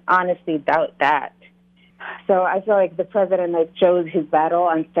I honestly doubt that. So I feel like the president chose his battle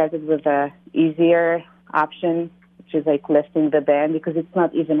and started with the easier option, which is lifting the ban, because it's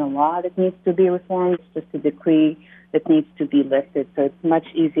not even a law that needs to be reformed, it's just a decree that needs to be lifted. So it's much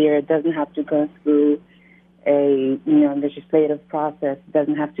easier. It doesn't have to go through a legislative process. It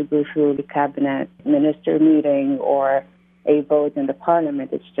doesn't have to go through the cabinet minister meeting or a vote in the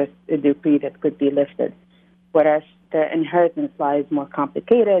parliament. It's just a decree that could be lifted. Whereas the inheritance law is more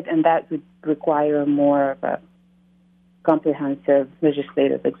complicated, and that would require more of a comprehensive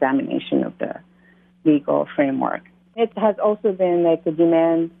legislative examination of the legal framework. It has also been a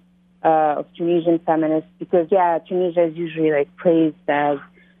demand of Tunisian feminists because, Tunisia is usually praised as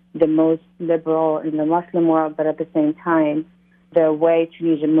the most liberal in the Muslim world, but at the same time, the way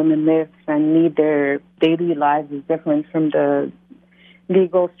Tunisian women live and lead their daily lives is different from the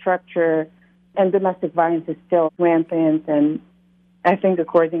legal structure, and domestic violence is still rampant. And I think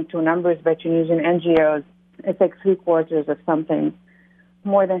according to numbers by Tunisian NGOs, it's 3/4 of something.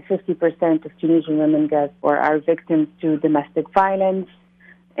 More than 50% of Tunisian women get or are victims to domestic violence.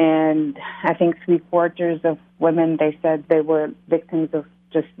 And I think 3/4 of women, they said they were victims of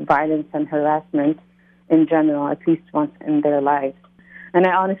just violence and harassment in general, at least once in their lives. And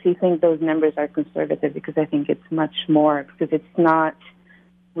I honestly think those numbers are conservative because I think it's much more, because it's not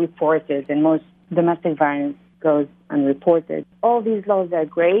reported, and most domestic violence goes unreported. All these laws are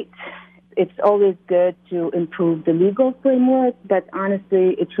great. It's always good to improve the legal framework, but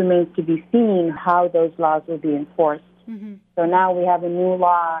honestly, it remains to be seen how those laws will be enforced. Mm-hmm. So now we have a new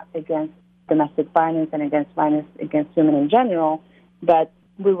law against domestic violence and against violence against women in general, but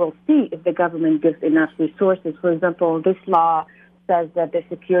we will see if the government gives enough resources. For example, this law says that the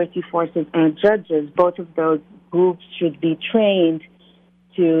security forces and judges, both of those groups should be trained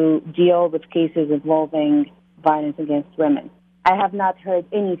to deal with cases involving violence against women. I have not heard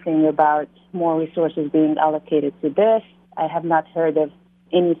anything about more resources being allocated to this. I have not heard of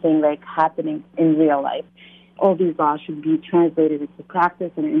anything like happening in real life. All these laws should be translated into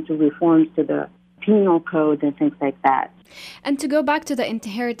practice and into reforms to the penal code and things like that. And to go back to the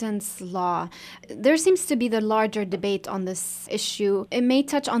inheritance law, there seems to be the larger debate on this issue. It may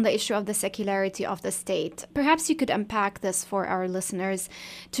touch on the issue of the secularity of the state. Perhaps you could unpack this for our listeners.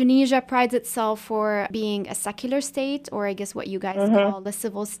 Tunisia prides itself for being a secular state, or I guess what you guys call the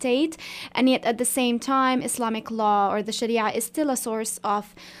civil state. And yet at the same time, Islamic law or the Sharia is still a source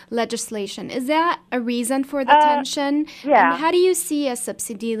of legislation. Is that a reason for the tension? Yeah. And how do you see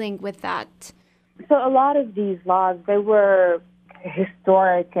SIPSI dealing with that? So a lot of these laws, they were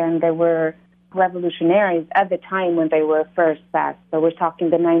historic and they were revolutionaries at the time when they were first passed. So we're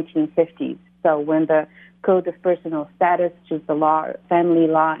talking the 1950s. So when the Code of Personal Status, which is the law, family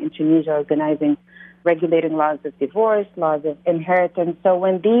law in Tunisia, organizing, regulating laws of divorce, laws of inheritance. So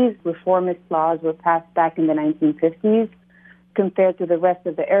when these reformist laws were passed back in the 1950s, compared to the rest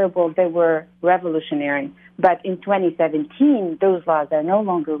of the Arab world, they were revolutionary. But in 2017, those laws are no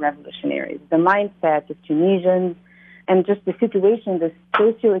longer revolutionary. The mindset of Tunisians and just the situation, the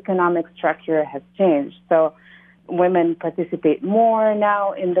socioeconomic structure has changed. So women participate more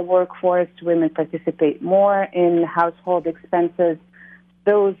now in the workforce. Women participate more in household expenses.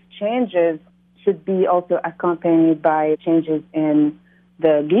 Those changes should be also accompanied by changes in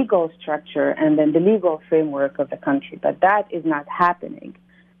the legal structure and then the legal framework of the country. But that is not happening.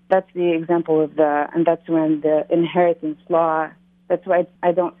 That's the example of and that's when the inheritance law, that's why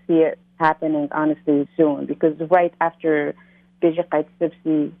I don't see it happening, honestly, soon. Because right after Beji Caid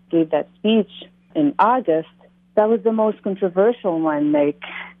Sibsi gave that speech in August, that was the most controversial one, like,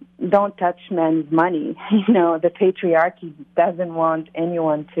 don't touch men's money. The patriarchy doesn't want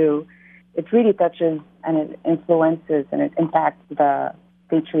anyone to. It really touches and it influences and it impacts the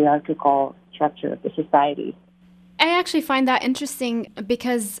patriarchal structure of the society. I actually find that interesting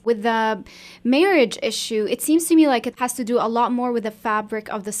because with the marriage issue, it seems to me like it has to do a lot more with the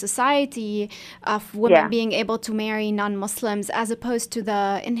fabric of the society of women being able to marry non-Muslims as opposed to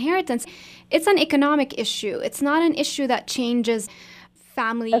the inheritance. It's an economic issue. It's not an issue that changes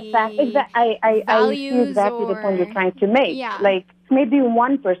family values. I see exactly the point you're trying to make. Yeah. Like, maybe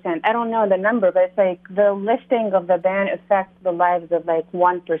 1%. I don't know the number, but it's like the lifting of the ban affects the lives of like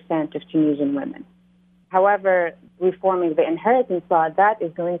 1% of Tunisian women. However, reforming the inheritance law, that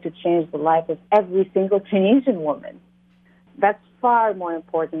is going to change the life of every single Tunisian woman. That's far more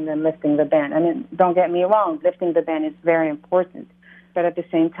important than lifting the ban. I mean, don't get me wrong, lifting the ban is very important. But at the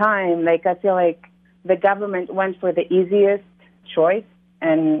same time, like, I feel like the government went for the easiest choice,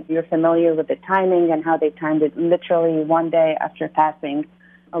 and you're familiar with the timing and how they timed it. Literally one day after passing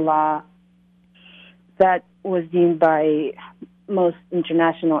a law that was deemed by most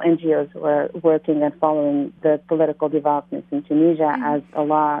international NGOs who are working and following the political developments in Tunisia as a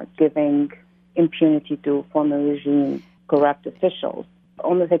law giving impunity to former regime corrupt officials,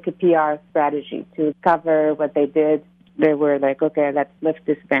 almost like a PR strategy to cover what they did. They were like, okay, let's lift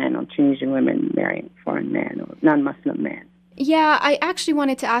this ban on Tunisian women marrying foreign men or non-Muslim men. Yeah, I actually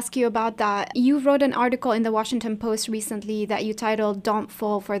wanted to ask you about that. You wrote an article in the Washington Post recently that you titled "Don't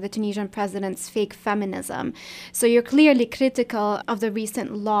Fall for the Tunisian President's Fake Feminism." So you're clearly critical of the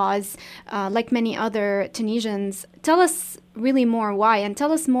recent laws, like many other Tunisians. Tell us really more why, and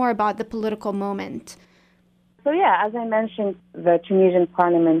tell us more about the political moment. So yeah, as I mentioned, the Tunisian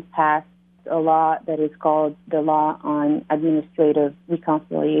parliament passed a law that is called the Law on Administrative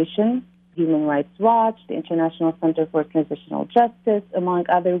Reconciliation. Human Rights Watch, the International Center for Transitional Justice, among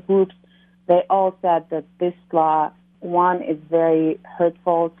other groups, they all said that this law, one, is very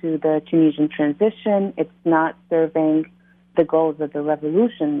hurtful to the Tunisian transition. It's not serving the goals of the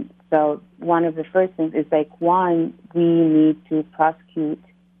revolution. So one of the first things is like, one, we need to prosecute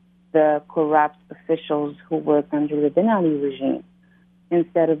the corrupt officials who work under the Ben Ali regime.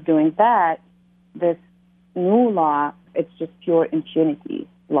 Instead of doing that, this new law, it's just pure impunity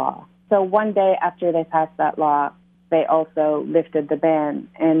law. So one day after they passed that law, they also lifted the ban,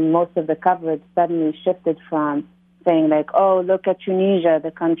 and most of the coverage suddenly shifted from saying like, oh, look at Tunisia,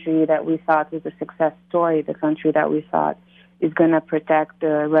 the country that we thought was a success story, the country that we thought is going to protect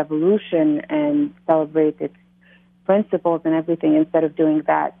the revolution and celebrate its principles and everything. Instead of doing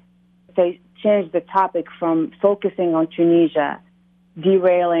that, they changed the topic from focusing on Tunisia,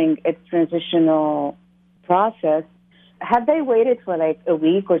 derailing its transitional process, Had they waited for like a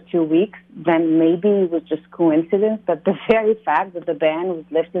week or 2 weeks, then maybe it was just coincidence. But the very fact that the ban was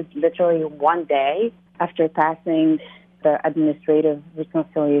lifted literally one day after passing the administrative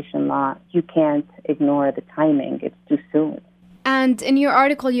reconciliation law, you can't ignore the timing. It's too soon. And in your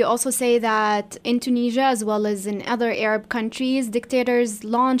article, you also say that in Tunisia, as well as in other Arab countries, dictators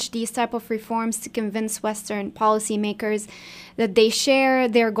launch these type of reforms to convince Western policymakers that they share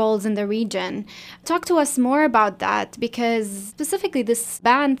their goals in the region. Talk to us more about that, because specifically this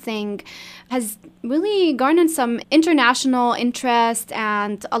ban thing has really garnered some international interest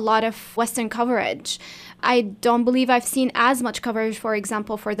and a lot of Western coverage. I don't believe I've seen as much coverage, for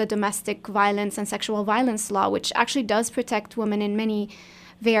example, for the domestic violence and sexual violence law, which actually does protect women in many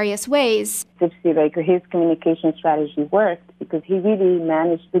various ways. Sipsi, like his communication strategy worked because he really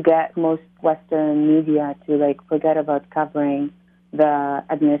managed to get most Western media to like forget about covering the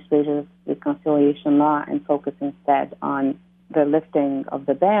administrative reconciliation law and focus instead on the lifting of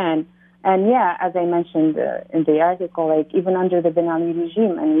the ban. And yeah, as I mentioned in the article, like even under the Ben Ali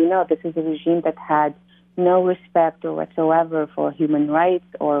regime, and we know this is a regime that had no respect or whatsoever for human rights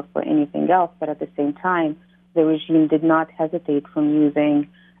or for anything else, but at the same time, the regime did not hesitate from using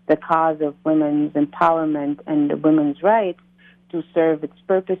the cause of women's empowerment and women's rights to serve its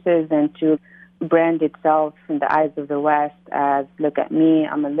purposes and to brand itself in the eyes of the West as, look at me,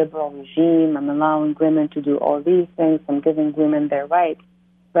 I'm a liberal regime, I'm allowing women to do all these things, I'm giving women their rights.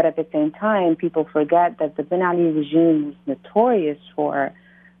 But at the same time, people forget that the Ben Ali regime was notorious for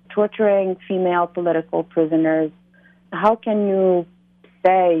torturing female political prisoners. How can you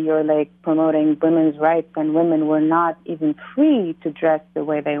say you're like promoting women's rights when women were not even free to dress the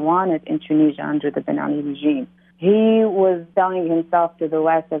way they wanted in Tunisia under the Ben Ali regime? He was selling himself to the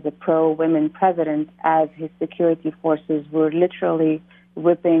West as a pro-women president as his security forces were literally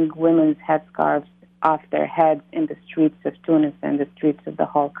whipping women's headscarves off their heads in the streets of Tunis and the streets of the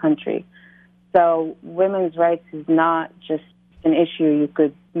whole country. So women's rights is not just an issue you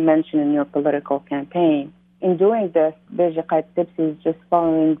could mention in your political campaign. In doing this, Beji Caid Sibsi is just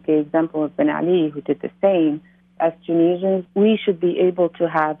following the example of Ben Ali, who did the same. As Tunisians, we should be able to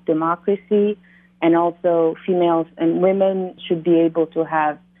have democracy, and also females and women should be able to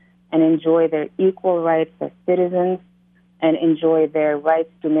have and enjoy their equal rights as citizens, and enjoy their rights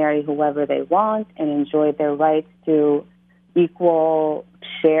to marry whoever they want, and enjoy their rights to equal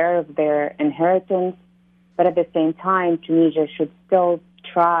share of their inheritance. But at the same time, Tunisia should still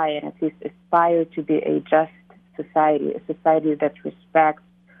try and at least aspire to be a just society, a society that respects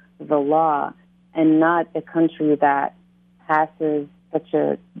the law, and not a country that passes such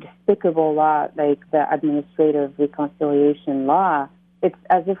a despicable law like the administrative reconciliation law. It's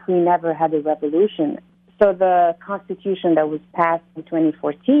as if we never had a revolution. So the constitution that was passed in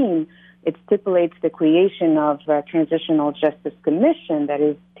 2014, it stipulates the creation of a Transitional Justice Commission that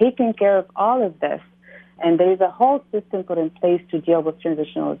is taking care of all of this. And there is a whole system put in place to deal with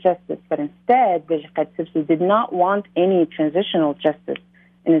transitional justice. But instead, Beji Caid Sibsi did not want any transitional justice.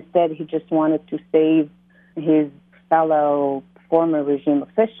 And instead, he just wanted to save his fellow former regime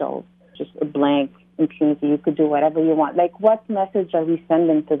officials, just a blank impunity. You could do whatever you want. Like, what message are we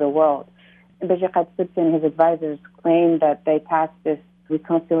sending to the world? Beji Caid Sibsi and his advisors claim that they passed this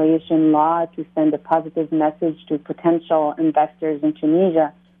reconciliation law to send a positive message to potential investors in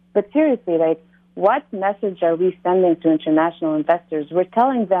Tunisia. But seriously, like, what message are we sending to international investors? We're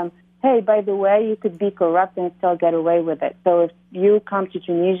telling them, hey, by the way, you could be corrupt and still get away with it. So if you come to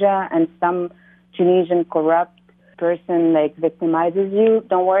Tunisia and some Tunisian corrupt person like victimizes you,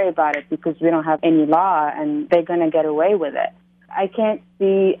 don't worry about it because we don't have any law and they're going to get away with it. I can't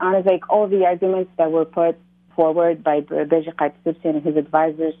see, honestly, like all the arguments that were put forward by Beji Caid Sibsi and his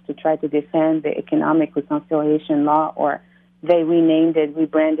advisors to try to defend the economic reconciliation law, or they renamed it,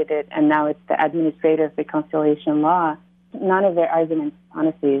 rebranded it, and now it's the administrative reconciliation law. None of their arguments,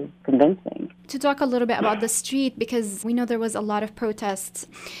 honestly, is convincing. To talk a little bit about the street, because we know there was a lot of protests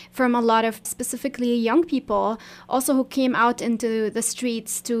from a lot of specifically young people also who came out into the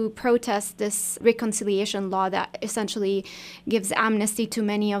streets to protest this reconciliation law that essentially gives amnesty to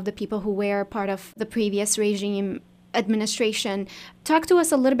many of the people who were part of the previous regime administration. Talk to us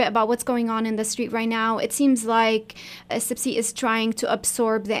a little bit about what's going on in the street right now. It seems like Sibsi is trying to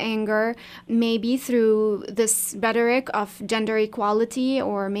absorb the anger, maybe through this rhetoric of gender equality,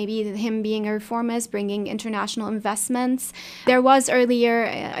 or maybe him being a reformist, bringing international investments. There was earlier,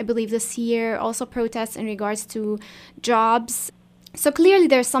 I believe this year, also protests in regards to jobs. So clearly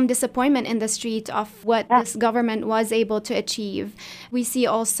there's some disappointment in the street of what this government was able to achieve. We see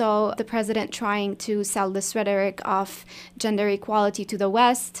also the president trying to sell this rhetoric of gender equality to the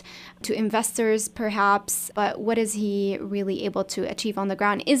West, to investors perhaps, but what is he really able to achieve on the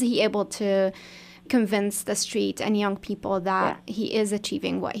ground? Is he able to convince the street and young people that he is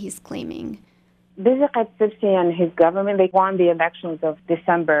achieving what he's claiming? Beji Caid Sibsi and his government, they won the elections of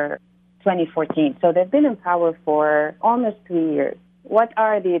December 2014. So they've been in power for almost 3 years. What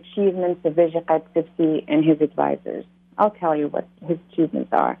are the achievements of Beji Caid Sibsi and his advisors? I'll tell you what his achievements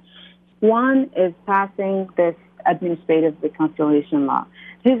are. One is passing this administrative reconciliation law.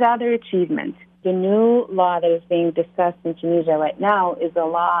 His other achievement, the new law that is being discussed in Tunisia right now, is a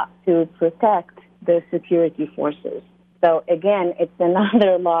law to protect the security forces. So again, it's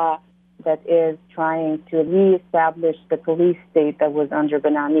another law that is trying to reestablish the police state that was under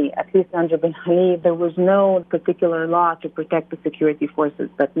Ben Ali. At least under Ben Ali, there was no particular law to protect the security forces,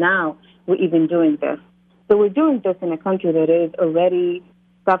 but now we're even doing this. So we're doing this in a country that is already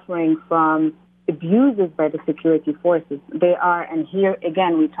suffering from abuses by the security forces. They are, and here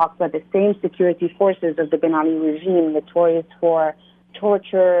again, we talk about the same security forces of the Ben Ali regime, notorious for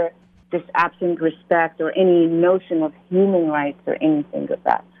torture, just absent respect, or any notion of human rights or anything of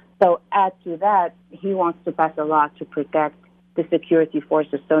that. So add to that, he wants to pass a law to protect the security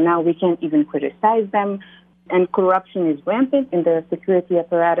forces. So now we can't even criticize them, and corruption is rampant in the security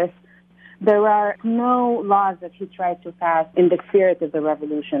apparatus. There are no laws that he tried to pass in the spirit of the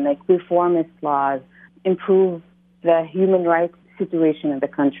revolution, like reformist laws, improve the human rights situation in the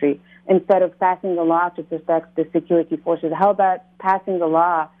country. Instead of passing a law to protect the security forces, how about passing a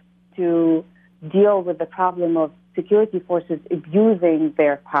law to deal with the problem of security forces abusing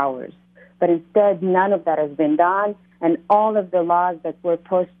their powers? But instead, none of that has been done, and all of the laws that were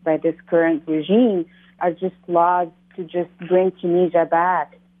pushed by this current regime are just laws to just bring Tunisia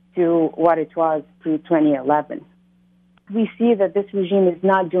back to what it was pre-2011. We see that this regime is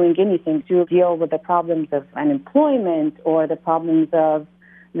not doing anything to deal with the problems of unemployment or the problems of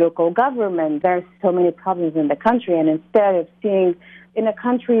local government. There's so many problems in the country, and instead of seeing in a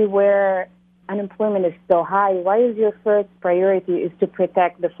country where unemployment is so high, why is your first priority is to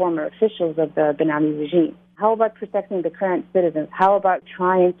protect the former officials of the Ben Ali regime? How about protecting the current citizens? How about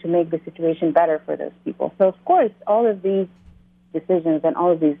trying to make the situation better for those people? So, of course, all of these decisions and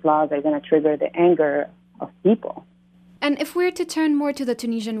all of these laws are going to trigger the anger of people. And if we're to turn more to the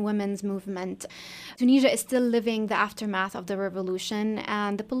Tunisian women's movement, Tunisia is still living the aftermath of the revolution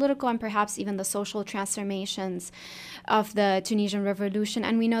and the political and perhaps even the social transformations of the Tunisian revolution.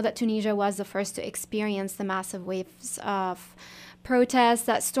 And we know that Tunisia was the first to experience the massive waves of protests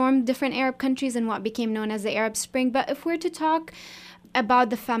that stormed different Arab countries in what became known as the Arab Spring. But if we're to talk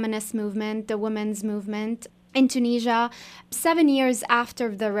about the feminist movement, the women's movement in Tunisia, 7 years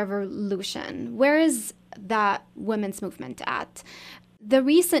after the revolution, where is that women's movement at? The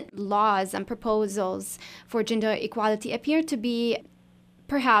recent laws and proposals for gender equality appear to be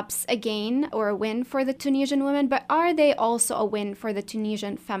perhaps a gain or a win for the Tunisian women, but are they also a win for the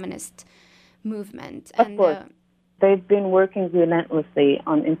Tunisian feminist movement? Of course. They've been working relentlessly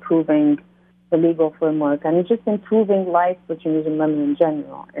on improving the legal framework and just improving life for Tunisian women in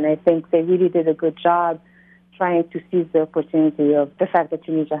general. And I think they really did a good job trying to seize the opportunity of the fact that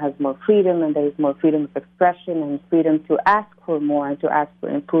Tunisia has more freedom and there is more freedom of expression and freedom to ask for more and to ask for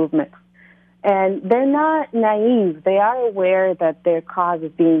improvement. And they're not naive. They are aware that their cause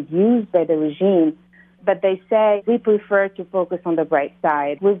is being used by the regime, but they say, we prefer to focus on the bright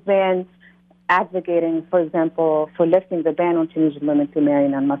side. We've been advocating, for example, for lifting the ban on Tunisian women to marry a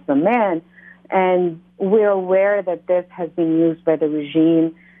non-Muslim man, and we're aware that this has been used by the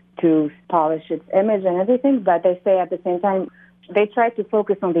regime to polish its image and everything, but they say at the same time, they try to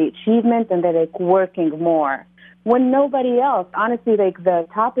focus on the achievement and they're like working more. When nobody else, honestly, like the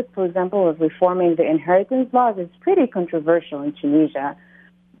topic, for example, of reforming the inheritance laws is pretty controversial in Tunisia.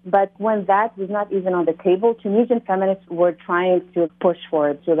 But when that was not even on the table, Tunisian feminists were trying to push for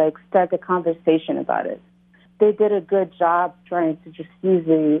it, to like start a conversation about it. They did a good job trying to just use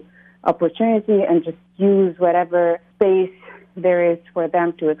the opportunity and just use whatever space there is for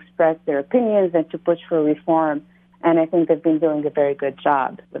them to express their opinions and to push for reform. And I think they've been doing a very good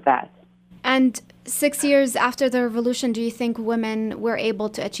job with that. And 6 years after the revolution, do you think women were able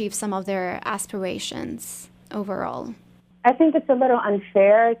to achieve some of their aspirations overall? I think it's a little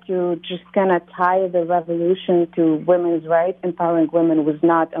unfair to just kind of tie the revolution to women's rights. Empowering women was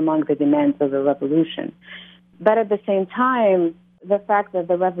not among the demands of the revolution. But at the same time, the fact that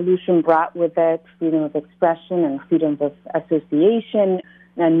the revolution brought with it freedom of expression and freedom of association,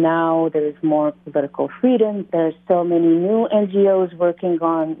 And now there is more political freedom. There's so many new NGOs working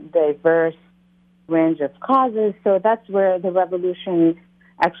on diverse range of causes. So that's where the revolution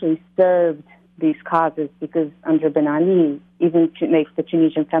actually served these causes, because under Ben Ali, even the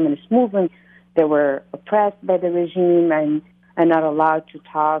Tunisian feminist movement, they were oppressed by the regime and not allowed to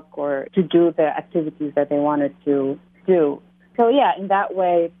talk or to do the activities that they wanted to do. So yeah, in that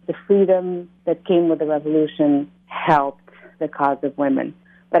way, the freedom that came with the revolution helped the cause of women.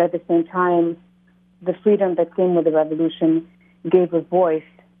 But at the same time, the freedom that came with the revolution gave a voice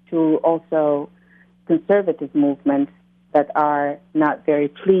to also conservative movements that are not very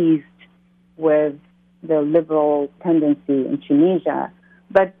pleased with the liberal tendency in Tunisia.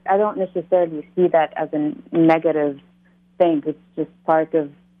 But I don't necessarily see that as a negative thing. It's just part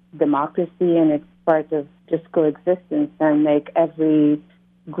of democracy, and it's part of just coexistence, and like every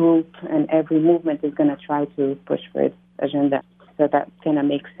group and every movement is going to try to push for its agenda. So that kind of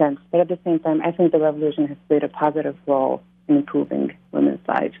makes sense. But at the same time, I think the revolution has played a positive role in improving women's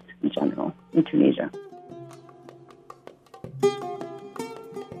lives in general in Tunisia.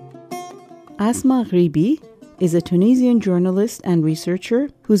 Asma Ghribi is a Tunisian journalist and researcher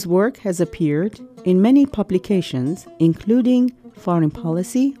whose work has appeared in many publications, including Foreign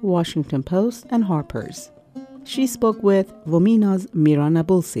Policy, Washington Post, and Harper's. She spoke with Vomina's Mira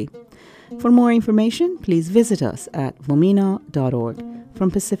Nabulsi. For more information, please visit us at vomina.org.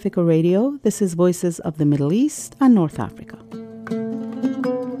 From Pacifica Radio, this is Voices of the Middle East and North Africa.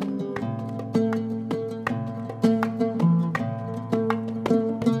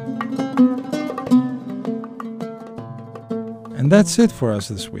 And that's it for us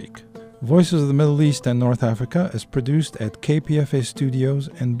this week. Voices of the Middle East and North Africa is produced at KPFA Studios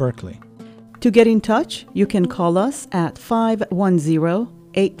in Berkeley. To get in touch, you can call us at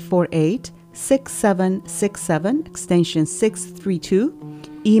 510-848-6767, extension 632,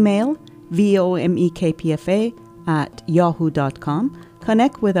 email vomekpfa@yahoo.com.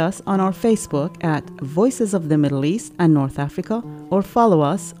 Connect with us on our Facebook at Voices of the Middle East and North Africa, or follow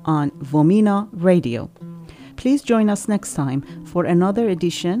us on Vomina Radio. Please join us next time for another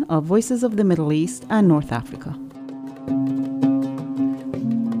edition of Voices of the Middle East and North Africa.